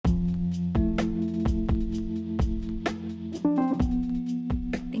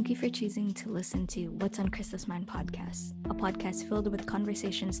for choosing to listen to What's on Krista's Mind podcast, a podcast filled with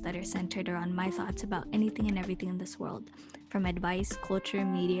conversations that are centered around my thoughts about anything and everything in this world, from advice, culture,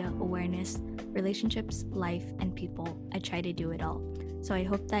 media, awareness, relationships, life, and people. I try to do it all. So I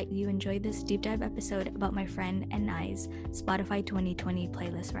hope that you enjoyed this deep dive episode about my friend and I's Spotify 2020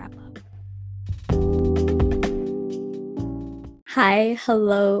 playlist wrap-up. Hi,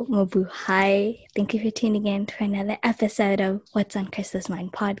 hello, mabuhay. Thank you for tuning in to another episode of What's on Krista's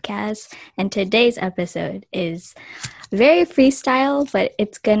Mind podcast. And today's episode is very freestyle, but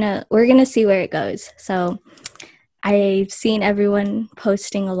we're gonna see where it goes. So I've seen everyone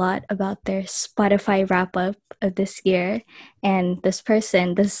posting a lot about their Spotify wrap-up of this year, and this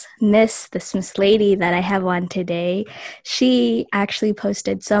Miss Lady that I have on today, she actually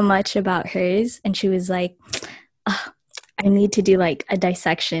posted so much about hers, and she was like, I need to do like a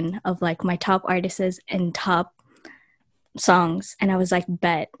dissection of like my top artists and top songs. And I was like,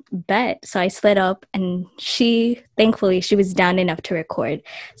 bet. So I slid up, and thankfully she was down enough to record.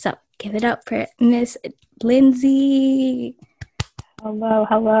 So give it up for Miss Lindsay.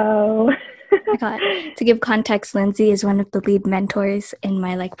 Hello. I got to give context, Lindsay is one of the lead mentors in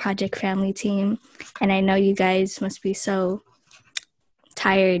my like Project Family team. And I know you guys must be so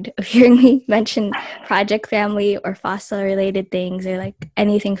tired of hearing me mention Project Family or FASA related things or like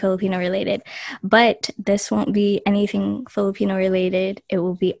anything Filipino related, but this won't be anything Filipino related. It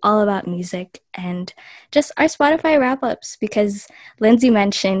will be all about music and just our Spotify wrap-ups, because Lindsay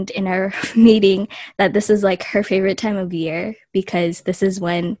mentioned in our meeting that this is like her favorite time of year, because this is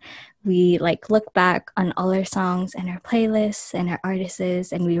when we like look back on all our songs and our playlists and our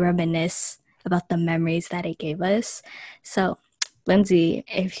artists, and we reminisce about the memories that it gave us. So Lindsay,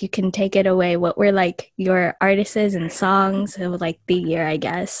 if you can take it away, what were like your artists and songs of like the year, I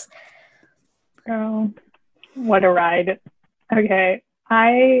guess? Oh, what a ride. Okay.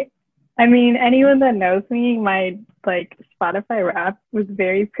 I mean, anyone that knows me, my like Spotify rap was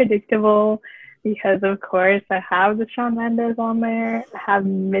very predictable because of course I have the Shawn Mendes on there. I have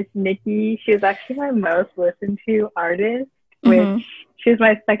Miss Nikki. She was actually my most listened to artist, which she was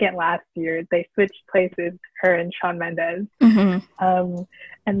my second last year. They switched places, her and Shawn Mendes.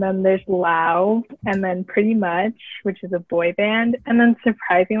 And then there's Lau, and then Pretty Much, which is a boy band. And then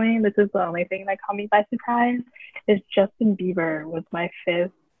surprisingly, this is the only thing that caught me by surprise, is Justin Bieber was my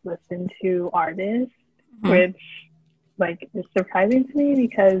fifth listened to artist, which like is surprising to me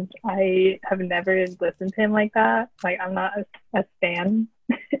because I have never listened to him like that. Like I'm not a stan.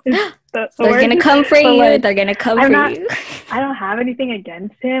 They're gonna come for you. Like, they're gonna come for you. I don't have anything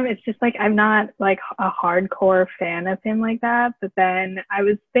against him. It's just like I'm not like a hardcore fan of him like that. But then I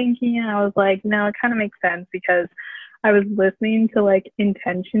was thinking, and I was like, no, it kind of makes sense because I was listening to like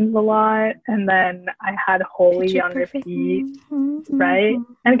Intentions a lot, and then I had Holy on repeat, right?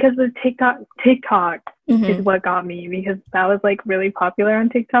 And because the TikTok is what got me, because that was like really popular on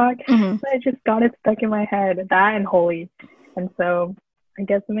TikTok. So I just got it stuck in my head, that and Holy, and so I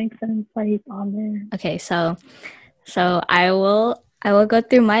guess it makes sense why he's on there. Okay, so I will go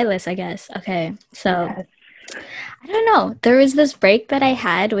through my list, I guess. Okay, so yes. I don't know. There was this break that I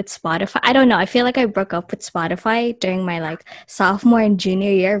had with Spotify. I don't know. I feel like I broke up with Spotify during my like sophomore and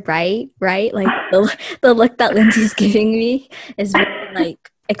junior year, right? Like the look that Lindsay's giving me is really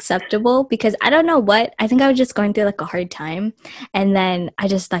like acceptable, because I don't know what. I think I was just going through like a hard time, and then I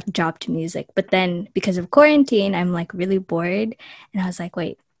just like dropped music. But then because of quarantine, I'm like really bored, and I was like,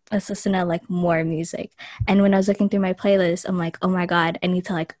 wait, let's listen to like more music. And when I was looking through my playlist, I'm like, oh my god, I need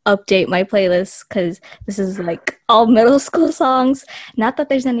to like update my playlist, because this is like all middle school songs. Not that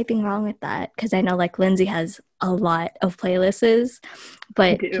there's anything wrong with that, because I know like Lindsay has a lot of playlists,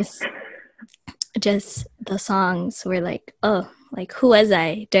 but just the songs were like, oh, like who was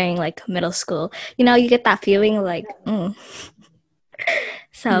I during like middle school? You know, you get that feeling like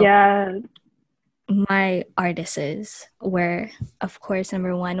So yeah. My artists were, of course,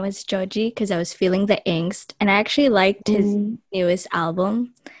 number one was Joji, because I was feeling the angst, and I actually liked his newest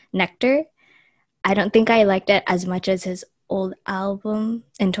album, Nectar. I don't think I liked it as much as his old album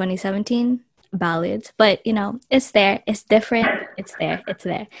in 2017, Ballads, but you know, it's there, it's different, it's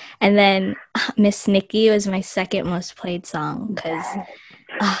there. And then Miss Nikki was my second most played song, because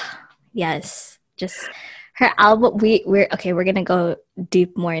yes, just her album. We're gonna go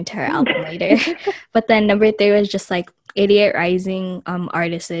deep more into her album later. But then number 3 was just like 88 Rising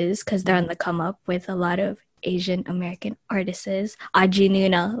artists, because they're on the come up with a lot of Asian American artists. Aji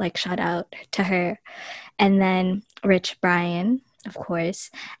Nuna, like shout out to her. And then Rich Brian, of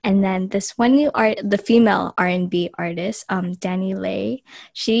course. And then this one new the female R&B artist, Danny Lay.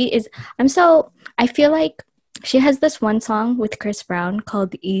 I feel like she has this one song with Chris Brown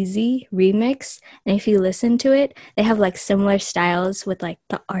called Easy Remix, and if you listen to it, they have like similar styles with like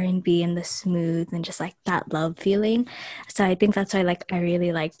the R&B and the smooth and just like that love feeling. So I think that's why like I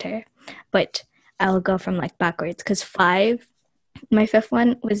really liked her. But I'll go from like backwards because my fifth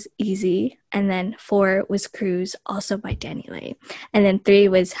one was Easy, and then 4 was Cruise, also by Danny Lay, and then 3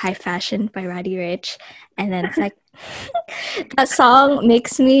 was High Fashion by Roddy Ricch, and then it's like that song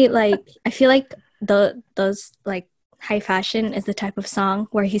makes me like I feel like those like High Fashion is the type of song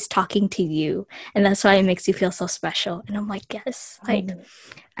where he's talking to you, and that's why it makes you feel so special. And I'm like, yes, like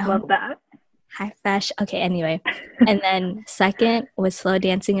love that. High Fashion. Okay, anyway. And then second was Slow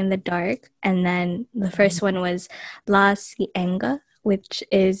Dancing in the Dark. And then the first one was La Cienga, which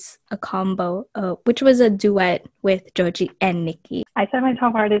is a combo, which was a duet with Joji and Nicki. I said my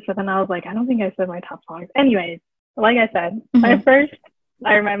top artist, but then I was like, I don't think I said my top songs. Anyways, like I said,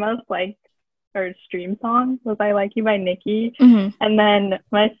 my most liked or stream song was I Like You by Nicki. And then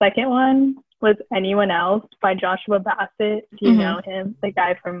my second one was Anyone Else by Joshua Bassett. Do you know him? The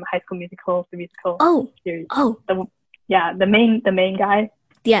guy from High School Musical, the musical series. The main guy.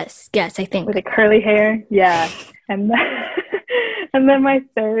 Yes, I think. With the curly hair. Yeah. And then my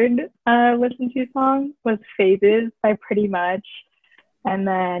third listen to song was Phases by Pretty Much. And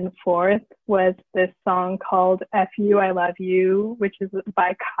then fourth was this song called F You, I Love You, which is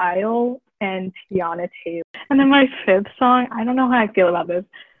by Kyle and Tiana Taylor. And then my fifth song, I don't know how I feel about this.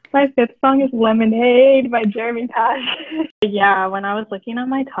 My fifth song is Lemonade by Jeremy Passion. Yeah, when I was looking at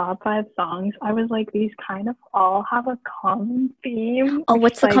my top 5 songs, I was like, these kind of all have a common theme. Oh,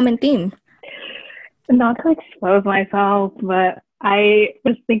 what's the common theme? Not to expose myself, but I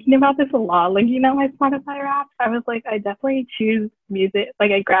was thinking about this a lot, looking at my Spotify Wrapped. I was like, I definitely choose music,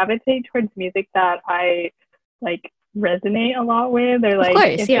 like I gravitate towards music that I like resonate a lot with, or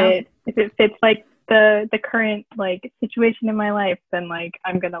like if it fits like the current like situation in my life, then like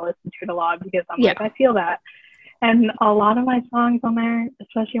I'm gonna listen to it a lot because I'm like I feel that. And a lot of my songs on there,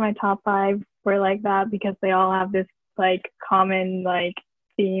 especially my top 5, were like that because they all have this like common like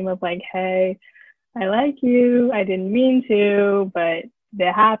theme of like, hey, I like you, I didn't mean to, but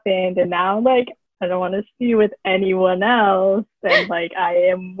it happened, and now like I don't want to see you with anyone else, and like I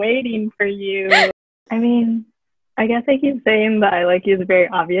am waiting for you. I mean, I guess I keep saying that I like you is very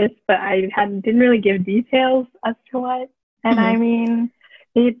obvious, but I didn't really give details as to what. And I mean,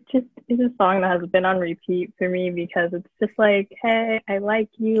 it just is a song that has been on repeat for me because it's just like, hey, I like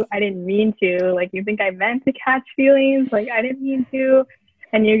you, I didn't mean to. Like, you think I meant to catch feelings? Like, I didn't mean to.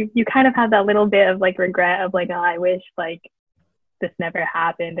 And you kind of have that little bit of like regret of like, oh, I wish like this never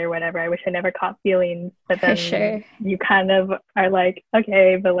happened or whatever. I wish I never caught feelings. But then you kind of are like,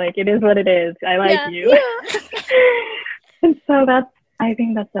 okay, but like it is what it is. I like you. Yeah. And so I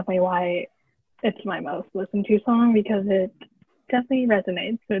think that's definitely why it's my most listened to song, because it definitely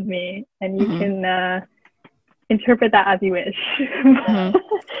resonates with me, and you can interpret that as you wish.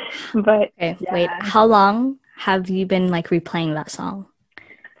 But okay, wait, how long have you been like replaying that song?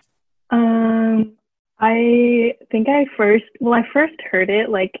 I think I first heard it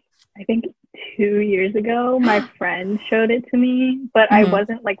like I think 2 years ago. My friend showed it to me, but I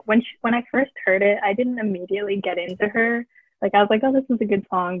wasn't like when I first heard it, I didn't immediately get into her. Like I was like, oh, this is a good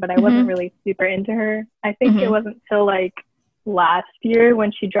song, but I wasn't really super into her. I think it wasn't till like last year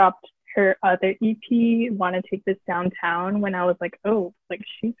when she dropped her other EP, Wanna Take This Downtown, when I was like, oh, like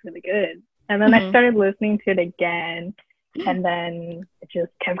she's really good. And then I started listening to it again. And then it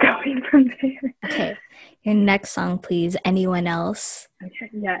just kept going from there. Okay. Your next song, please. Anyone Else? Okay,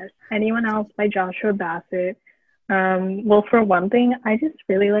 yes. Anyone Else by Joshua Bassett. Well, for one thing, I just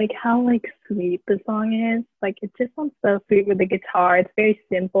really like how like sweet the song is. Like it just sounds so sweet with the guitar. It's very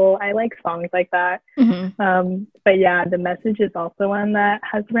simple. I like songs like that. But yeah, the message is also one that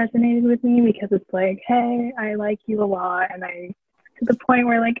has resonated with me because it's like, hey, I like you a lot, and I to the point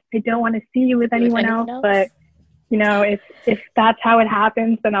where like I don't want to see you with anyone else, but you know, if that's how it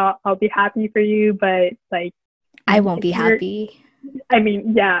happens, then I'll be happy for you. But like, I won't be happy. I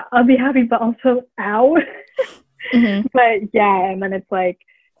mean, yeah, I'll be happy, but also, ow. But yeah, and then it's like,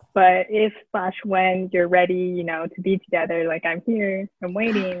 but if / when you're ready, you know, to be together, like I'm here, I'm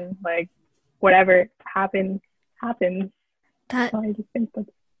waiting, like whatever happens.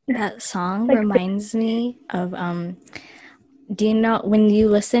 That song like, reminds me of do you know when you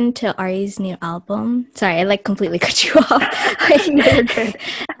listen to Ari's new album? Sorry, I like completely cut you off.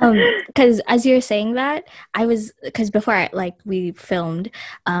 Because as you were saying that, because before we filmed,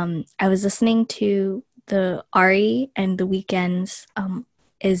 I was listening to the Ari and The Weeknd's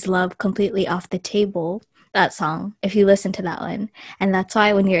Is Love Completely Off the Table, that song, if you listen to that one. And that's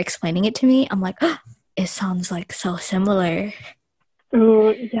why when you're explaining it to me, I'm like, oh, it sounds like so similar.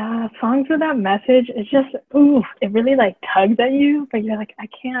 Ooh, yeah, songs with that message, it's just, ooh, it really like tugs at you, but you're like, I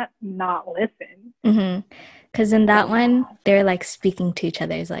can't not listen. Because in that But one, they're like speaking to each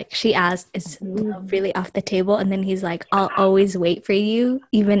other. It's like she asked, "Is love ooh, really off the table?" And then he's like, "I'll always wait for you,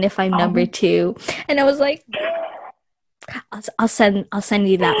 even if I'm number oh, two." And I was like, I'll send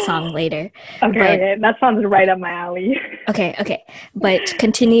you that song later. okay, But okay, that sounds right up my alley. okay. But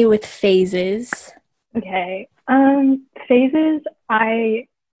continue with phases. Okay. Phases, I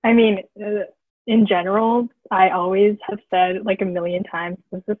mean, in general, I always have said like a million times,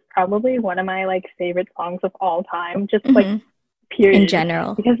 this is probably one of my like favorite songs of all time, just like In period.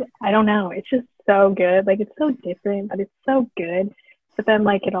 general. Because I don't know, it's just so good. Like it's so different, but it's so good. But then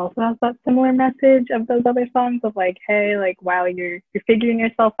like it also has that similar message of those other songs of like, hey, like while you're figuring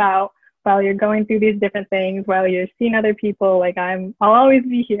yourself out, while you're going through these different things, while you're seeing other people, like I'll always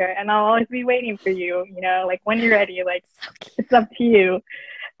be here and I'll always be waiting for you, you know, like when you're ready, like So cute. it's up to you.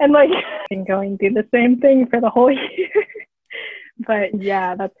 And like I've been going through the same thing for the whole year. But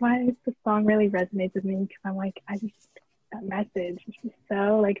yeah, that's why the song really resonates with me because I'm like, I just that message is just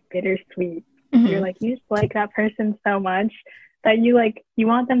so like bittersweet. You're like you just like that person so much that you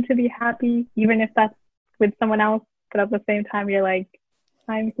want them to be happy, even if that's with someone else, but at the same time you're like,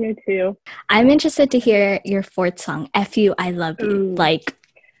 I'm here too. I'm interested to hear your fourth song, F You, I Love You. Ooh, Like,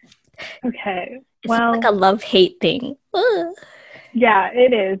 okay. it's not like Well, a love-hate thing. Ugh. yeah,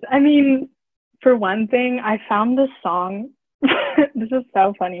 it is. I mean, for one thing, I found this song. This is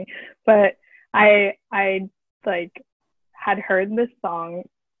so funny, but I like had heard this song.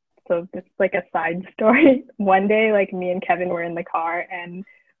 So this is like a side story. One day, like me and Kevin were in the car and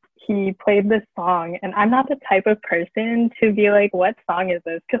he played this song, and I'm not the type of person to be like, what song is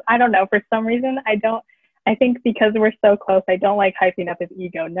this? Because I don't know, for some reason I don't. I think because we're so close, I don't like hyping up his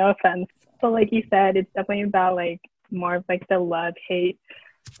ego. No offense, but like you said, it's definitely about like more of like the love hate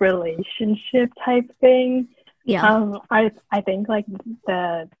relationship type thing. Yeah. I think like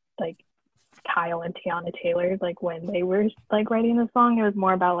the like Kyle and Tiana Taylor, like when they were like writing the song, it was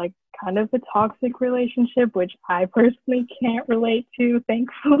more about like kind of a toxic relationship, which I personally can't relate to,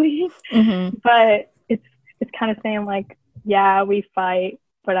 thankfully. But it's kind of saying like, yeah, we fight,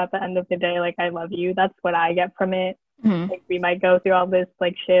 but at the end of the day, like I love you. That's what I get from it. Like we might go through all this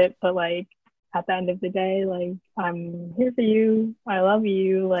like shit, but like at the end of the day, like I'm here for you. I love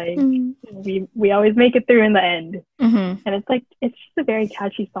you. Like we always make it through in the end. And it's like it's just a very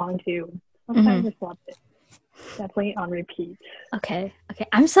catchy song too. Sometimes I just love it. Definitely on repeat. Okay.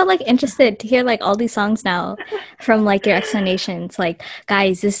 I'm so like interested to hear like all these songs now from like your explanations. Like,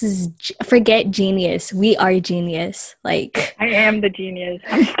 guys, this is forget genius. We are genius. Like, I am the genius.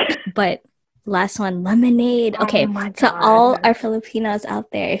 but last one, Lemonade. Oh Okay, my to all god. our Filipinos out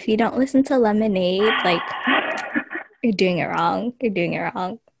there, if you don't listen to Lemonade, like you're doing it wrong. You're doing it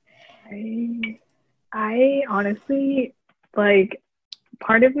wrong. I honestly like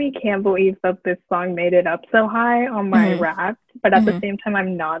part of me can't believe that this song made it up so high on my Wrapped, but at the same time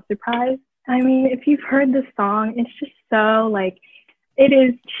I'm not surprised. I mean, if you've heard the song, it's just so like it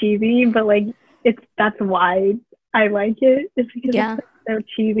is cheesy, but like that's why I like it. It's because it's like, so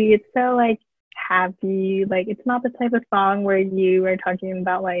cheesy. It's so like happy. Like it's not the type of song where you are talking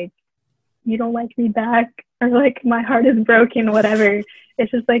about like you don't like me back or like my heart is broken, whatever.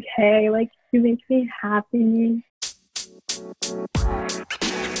 It's just like, hey, like you make me happy.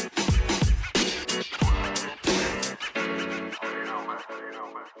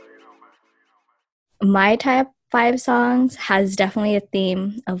 My top 5 songs has definitely a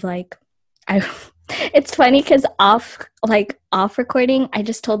theme of like I it's funny because off recording I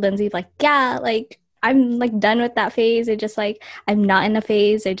just told Lindsay like yeah like I'm like done with that phase. Or just like I'm not in a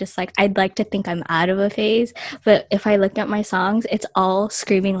phase. Or just like I'd like to think I'm out of a phase. But if I look at my songs, it's all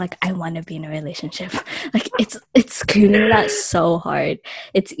screaming like I want to be in a relationship. Like it's screaming that so hard.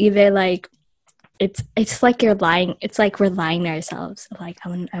 It's either like it's like you're lying. It's like we're lying to ourselves. Like I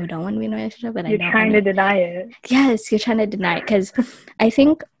don't want to be in a relationship, but You're I don't trying want to deny it. Yes, you're trying to deny it because I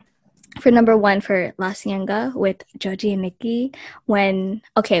think for number 1 for La Cienga with Joji and Nikki,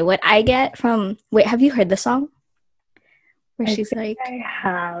 what I get from have you heard the song? Where she's like I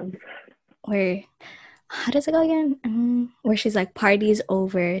have. Where how does it go again? Where she's like, party's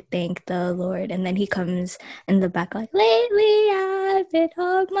over, thank the Lord. And then he comes in the back like, lately I've been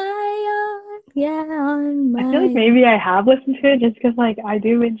on my own. Yeah, on my I feel like maybe I have listened to it just because like I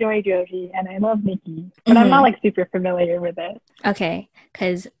do enjoy Joji and I love Nikki, but I'm not like super familiar with it. Okay,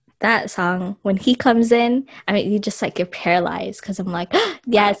 because that song, when he comes in, I mean, you just like, you're paralyzed because I'm like,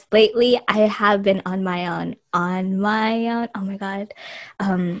 yes, lately I have been on my own. On my own. Oh my God.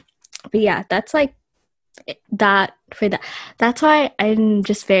 But yeah, that's like that's why I'm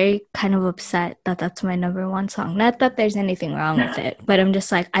just very kind of upset that that's my number one song. Not that there's anything wrong with it, but I'm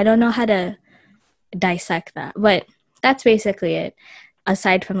just like, I don't know how to dissect that. But that's basically it.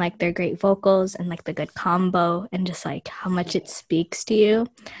 Aside from like their great vocals and like the good combo and just like how much it speaks to you.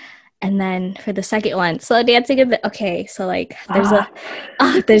 And then for the second one, slow dancing a bit. Okay, so like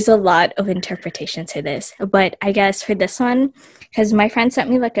there's a lot of interpretation to this, but I guess for this one, because my friend sent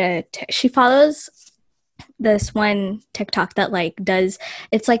me like she follows this one TikTok that like does,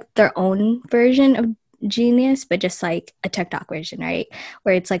 it's like their own version of Genius, but just like a TikTok version, right?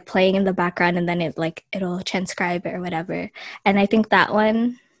 Where it's like playing in the background and then it'll transcribe it or whatever. And I think that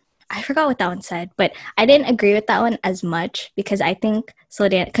one, I forgot what that one said, but I didn't agree with that one as much because I think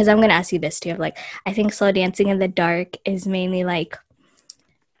because I'm gonna ask you this too, like I think slow dancing in the dark is mainly like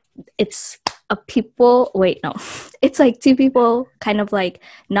it's it's like two people kind of like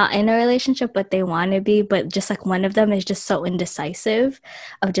not in a relationship but they want to be, but just like one of them is just so indecisive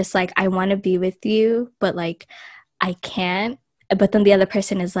of just like I want to be with you but like I can't, but then the other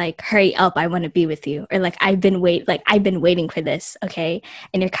person is like hurry up, I want to be with you, or like I've been waiting for this, okay,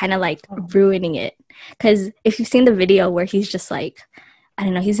 and you're kind of like ruining it. Because if you've seen the video where he's just like, I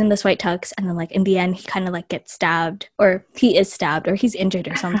don't know, he's in this white tux and then like in the end he kind of like gets stabbed, or he is stabbed, or he's injured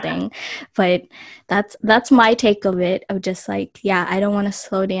or something. But that's my take of it, of just like, yeah, I don't want to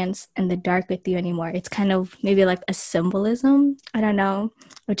slow dance in the dark with you anymore. It's kind of maybe like a symbolism, I don't know,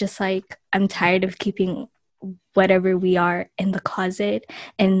 of just like I'm tired of keeping whatever we are in the closet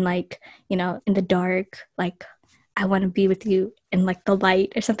and like, you know, in the dark, like I want to be with you in like the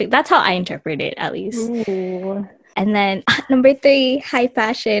light or something. That's how I interpret it, at least. Ooh. And then number 3, high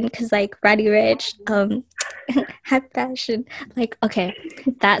fashion, because like Roddy Ricch, high fashion, like, okay,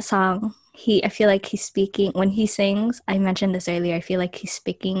 that song, I feel like he's speaking when he sings. I mentioned this earlier, I feel like he's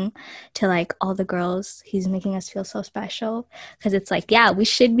speaking to like all the girls. He's making us feel so special because it's like, yeah, we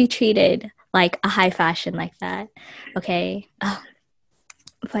should be treated like a high fashion like that, okay?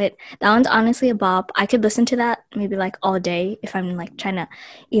 But that one's honestly a bop. I could listen to that maybe like all day if I'm like trying to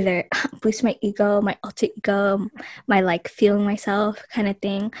either boost my ego, my alter ego, my like feeling myself kind of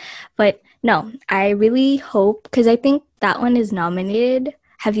thing. But no, I really hope, because I think that one is nominated.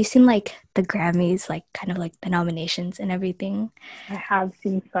 Have you seen like the Grammys, like kind of like the nominations and everything? I have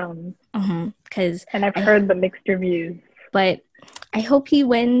seen some. Because and I've heard the mixed reviews. But I hope he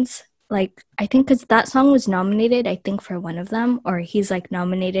wins. Like, I think because that song was nominated, I think, for one of them, or he's like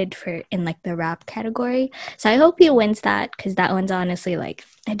nominated for in like the rap category. So I hope he wins that, because that one's honestly like,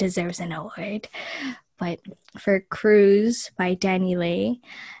 it deserves an award. But for Cruise by DaniLeigh,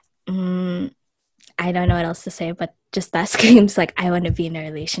 I don't know what else to say, but just that screams like I want to be in a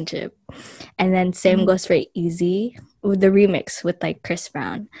relationship. And then same goes for Easy with the remix with like Chris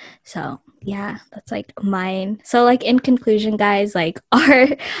Brown. So yeah, that's like mine. So like in conclusion, guys, like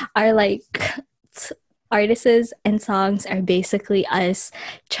our like artists and songs are basically us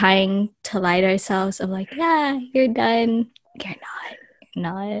trying to lie to ourselves of like, yeah, you're done. You're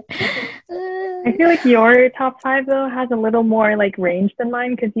not. I feel like your top 5 though has a little more like range than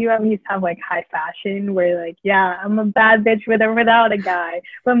mine, because you at least have like high fashion where like, yeah, I'm a bad bitch with or without a guy,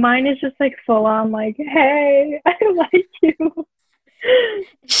 but mine is just like full on like, hey, I like you.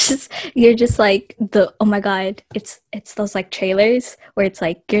 You're just like oh my god, it's those like trailers where it's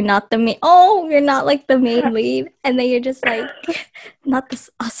like you're not like the main lead, and then you're just like not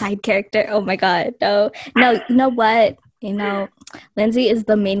a side character. Oh my god, no, you know what, you know, Lindsay is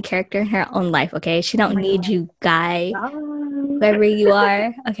the main character in her own life, okay? She don't need you, guy, whoever you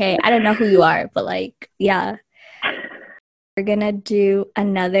are, okay? I don't know who you are, but like, yeah, we're gonna do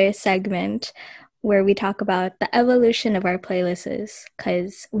another segment where we talk about the evolution of our playlists,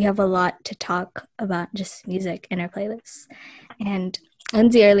 because we have a lot to talk about, just music in our playlists. And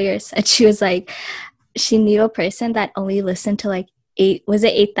Lindsay earlier said she was like, she knew a person that only listened to like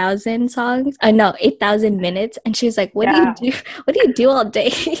 8,000 songs? No, 8,000 minutes. And she was like, what do you do? What do you do all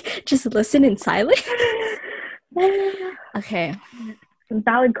day? Just listen in silence? Okay.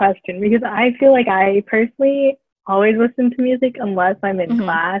 Valid question, because I feel like I personally always listen to music unless I'm in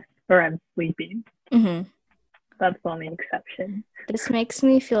class or I'm sleeping. That's the only exception. This makes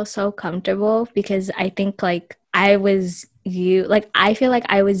me feel so comfortable, because I think like I was you, like I feel like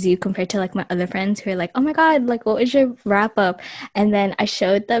I was you compared to like my other friends who are like, oh my god, like what was your wrap up? And then I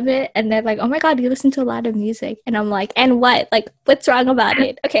showed them it and they're like, oh my god, you listen to a lot of music. And I'm like, and what? Like, what's wrong about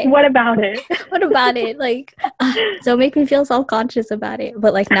it? Okay, what about it? What about it? Like, so make me feel self-conscious about it.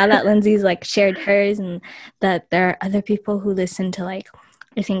 But like now that Lindsay's like shared hers, and that there are other people who listen to like,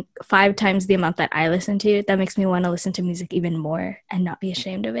 I think 5 times the amount that I listen to, that makes me want to listen to music even more and not be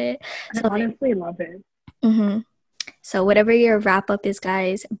ashamed of it. So I honestly love it. Mm-hmm. So whatever your wrap up is,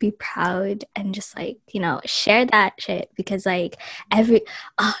 guys, be proud and just like, share that shit because like every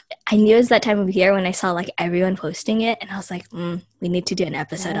I knew it was that time of year when I saw like everyone posting it and I was like, we need to do an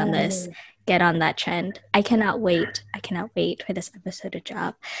episode on this. Yes. Get on that trend. I cannot wait. I cannot wait for this episode to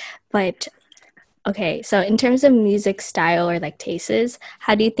drop. But okay, so in terms of music style or like tastes,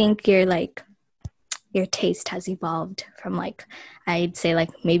 how do you think your taste has evolved from like I'd say like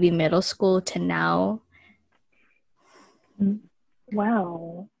maybe middle school to now?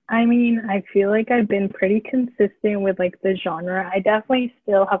 Wow. I mean, I feel like I've been pretty consistent with like the genre. I definitely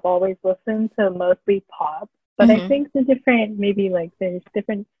still have always listened to mostly pop, but I Mm-hmm. think maybe like there's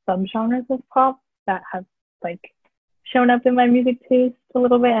different subgenres of pop that have like shown up in my music taste a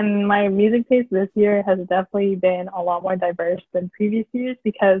little bit. And my music taste this year has definitely been a lot more diverse than previous years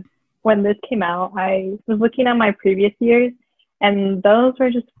because when this came out, I was looking at my previous years and those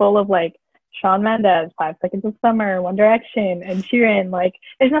were just full of like Shawn Mendes, 5 Seconds of Summer, One Direction, and Sheeran. Like,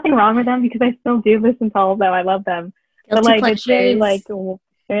 there's nothing wrong with them because I still do listen to all of them. I love them, but Guilty like, it's pleasures.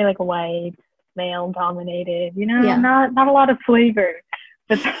 very like white, male dominated. Yeah. Not a lot of flavor.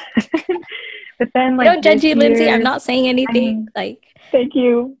 But but then I like don't this judge you, Lindsay. I'm year, not saying I anything. mean, Like, thank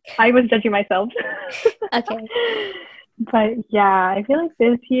you. I was judging myself. okay. But yeah, I feel like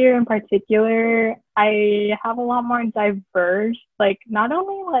this year in particular, I have a lot more diverse, like not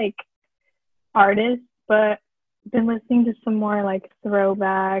only like artists, but been listening to some more like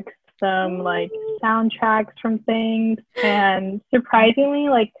throwbacks, some like soundtracks from things. And surprisingly,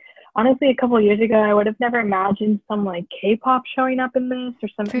 like honestly, a couple of years ago, I would have never imagined some like K-pop showing up in this or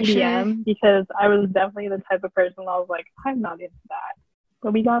some For sure. EDM because I was definitely the type of person that was like, I'm not into that.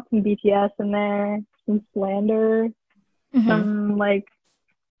 But we got some BTS in there, some Slander, Mm-hmm. some like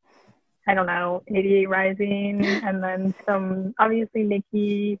I don't know, 88 Rising, and then some obviously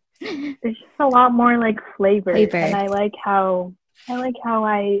Nicki. There's just a lot more like flavor, and Flavor.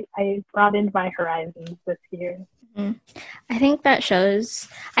 I broadened my horizons this year. Mhm. I think that shows.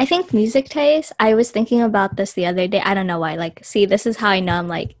 I think music taste. I was thinking about this the other day. I don't know why. Like, see, this is how I know I'm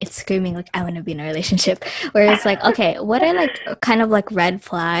like, it's screaming like I want to be in a relationship. Where it's like, okay, what are like kind of like red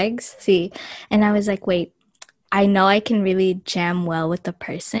flags? See, and I was like, wait, I know I can really jam well with the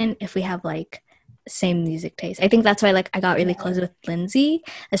person if we have like same music taste. I think that's why like I got really Yeah. close with Lindsay,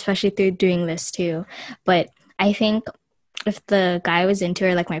 especially through doing this too. But I think if the guy I was into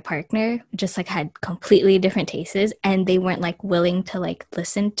or like my partner just like had completely different tastes and they weren't like willing to like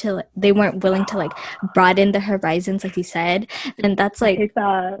listen to they weren't willing to like broaden the horizons like you said, then that's I like hate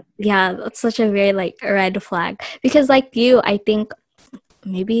that. yeah, that's such a very like red flag. Because like you, I think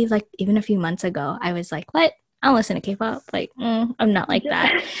maybe like even a few months ago, I was like, what? I don't listen to K-pop. Like, I'm not like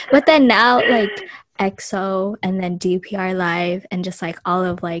that. Yeah. But then now, like EXO and then DPR Live and just like all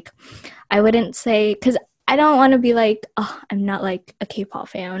of like, I wouldn't say because I don't want to be like, oh, I'm not like a K-pop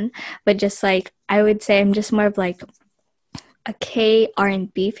fan, but just like I would say I'm just more of like a K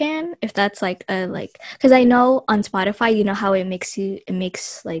R&B fan, if that's like a like because I know on Spotify, you know how it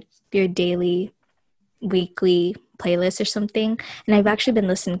makes like your daily weekly playlist or something, and I've actually been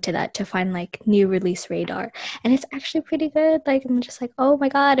listening to that to find like new release radar, and it's actually pretty good. Like I'm just like, oh my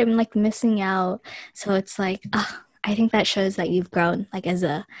god, I'm like missing out. So it's like I think that shows that you've grown like as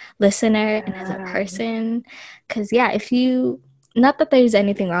a listener and as a Yeah. person, because yeah, if you not that there's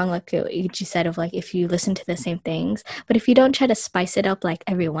anything wrong like you said of like if you listen to the same things, but if you don't try to spice it up like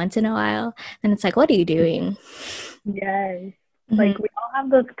every once in a while, then it's like, what are you doing? Yes. Hmm. Like we all have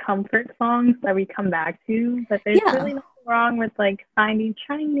those comfort songs that we come back to, but there's Yeah. really nothing wrong with like trying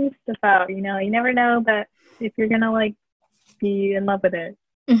new stuff out. You never know that if you're gonna like be in love with it.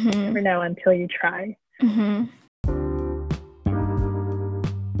 You Hmm. never know until you try. Hmm.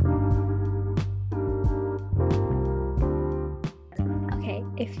 Okay,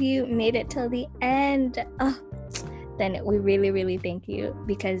 if you made it till the end, then we really, really thank you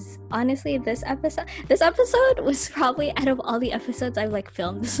because honestly, this episode was probably out of all the episodes I've like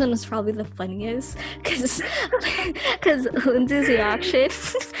filmed, this one was probably the funniest because Lindsay's reaction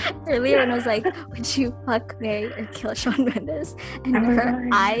earlier when I was like, "Would you fuck, marry, or kill Shawn Mendes?" I and was her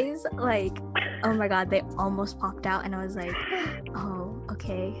like, eyes like, oh my god, they almost popped out, and I was like, oh,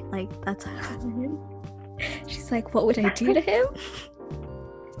 okay, like that's. She's like, what would I do to him?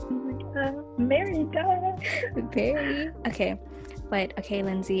 Mary died. Very okay. But okay,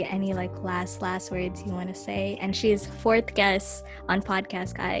 Lindsay, any like last words you want to say? And she's fourth guest on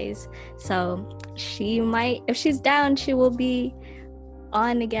podcast, guys. So she might, if she's down, she will be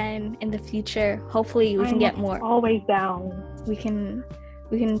on again in the future. Hopefully we can get more. Always down. We can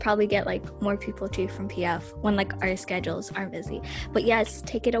probably get like more people too from PF when like our schedules aren't busy. But yes,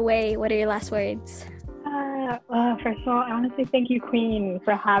 take it away. What are your last words? Yeah. First of all, I want to say thank you, Queen,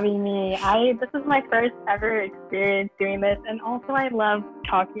 for having me. This is my first ever experience doing this, and also I love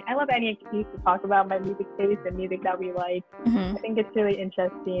talking. I love any excuse to talk about my music taste and music that we like. Mm-hmm. I think it's really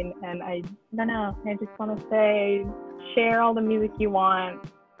interesting, and I don't know. I just want to say, share all the music you want.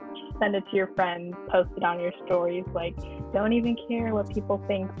 Send it to your friends. Post it on your stories. Like, don't even care what people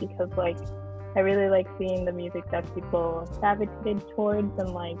think, because like, I really like seeing the music that people gravitated towards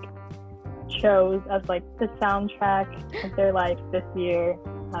and like chose as like the soundtrack of their life this year,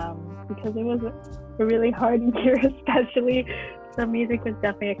 because it was a really hard year, especially. So music was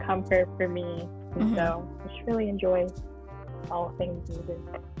definitely a comfort for me. And so I just really enjoy all things music.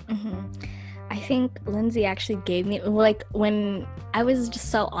 I think Lindsay actually gave me, like, when I was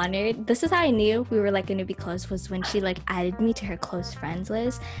just so honored. This is how I knew we were like going to be close, was when she like added me to her close friends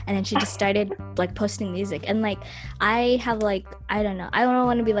list, and then she just started like posting music. And like, I have like, I don't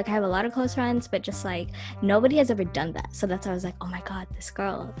want to be like I have a lot of close friends, but just like nobody has ever done that. So that's why I was like, oh my god, this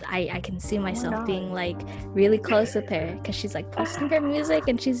girl, I can see myself being like really close with her, because she's like posting her music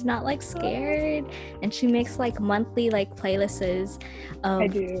and she's not like scared, and she makes like monthly like playlists of, I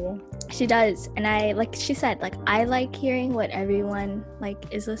do. She does. And I, like she said, like I like hearing what everyone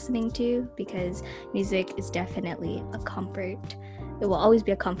like is listening to, because music is definitely a comfort. It will always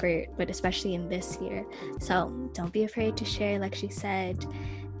be a comfort, but especially in this year. So don't be afraid to share, like she said.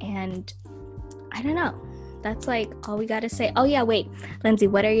 And I don't know, that's like all we gotta say. Oh yeah, wait, Lindsay,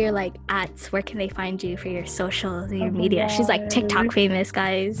 what are your like @? Where can they find you for your social, your media? She's like TikTok famous,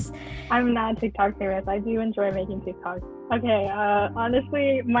 guys. I'm not TikTok famous. I do enjoy making TikToks. Okay,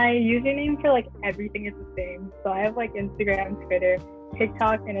 honestly, my username for like everything is the same. So I have like Instagram, Twitter,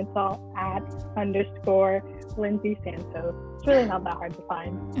 TikTok, and it's all @_Lindsay Santos. It's really not that hard to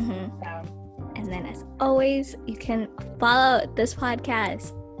find. And then as always, you can follow this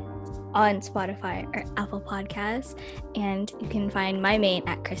podcast on Spotify or Apple Podcasts, and you can find my main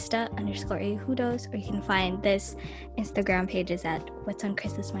 @Krista_Ahudos, or you can find this Instagram pages at What's on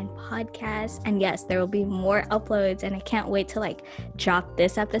Krista's Mind Podcast. And yes, there will be more uploads, and I can't wait to like drop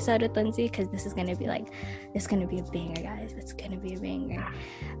this episode with Lindsay, because this is gonna be a banger, guys. It's gonna be a banger.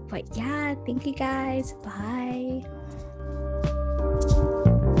 But yeah, thank you guys. Bye.